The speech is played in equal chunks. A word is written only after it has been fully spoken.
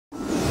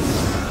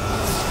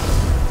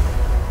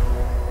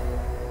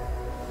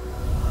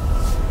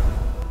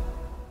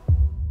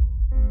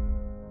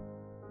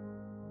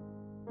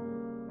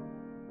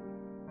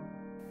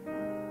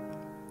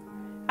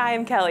Hi,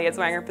 I'm Kelly at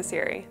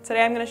Zwanger-Pesiri.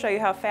 Today I'm going to show you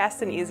how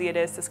fast and easy it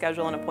is to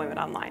schedule an appointment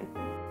online.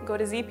 Go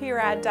to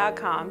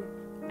ZPRad.com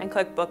and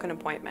click Book an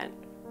Appointment.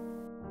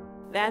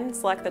 Then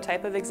select the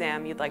type of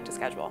exam you'd like to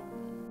schedule.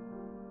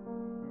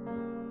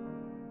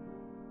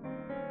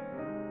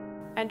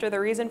 Enter the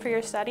reason for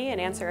your study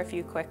and answer a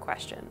few quick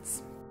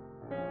questions.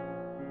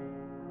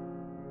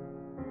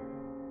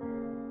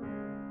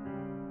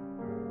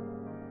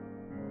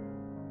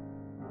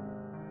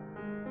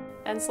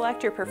 Then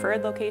select your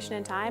preferred location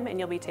and time and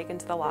you'll be taken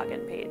to the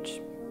login page.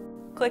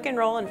 Click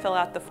Enroll and fill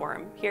out the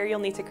form. Here you'll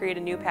need to create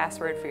a new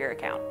password for your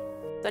account.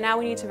 So now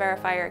we need to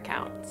verify your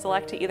account.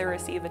 Select to either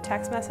receive a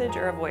text message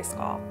or a voice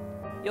call.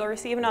 You'll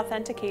receive an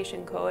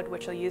authentication code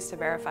which you'll use to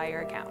verify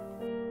your account.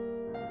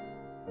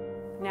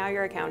 Now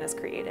your account is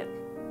created.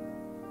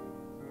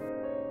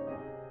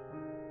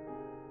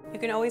 You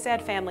can always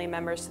add family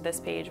members to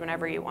this page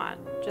whenever you want.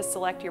 Just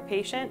select your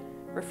patient,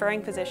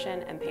 referring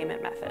physician, and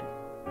payment method.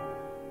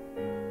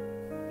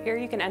 Here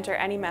you can enter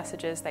any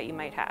messages that you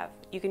might have.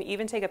 You can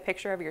even take a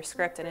picture of your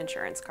script and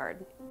insurance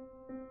card.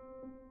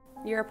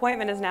 Your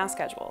appointment is now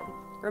scheduled.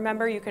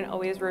 Remember, you can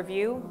always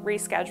review,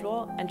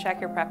 reschedule, and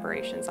check your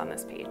preparations on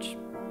this page.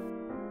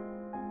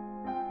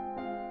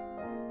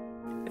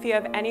 If you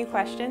have any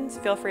questions,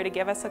 feel free to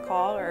give us a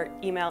call or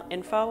email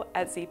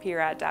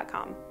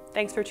info@zprad.com.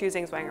 Thanks for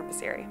choosing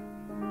Zwanger-Pesiri.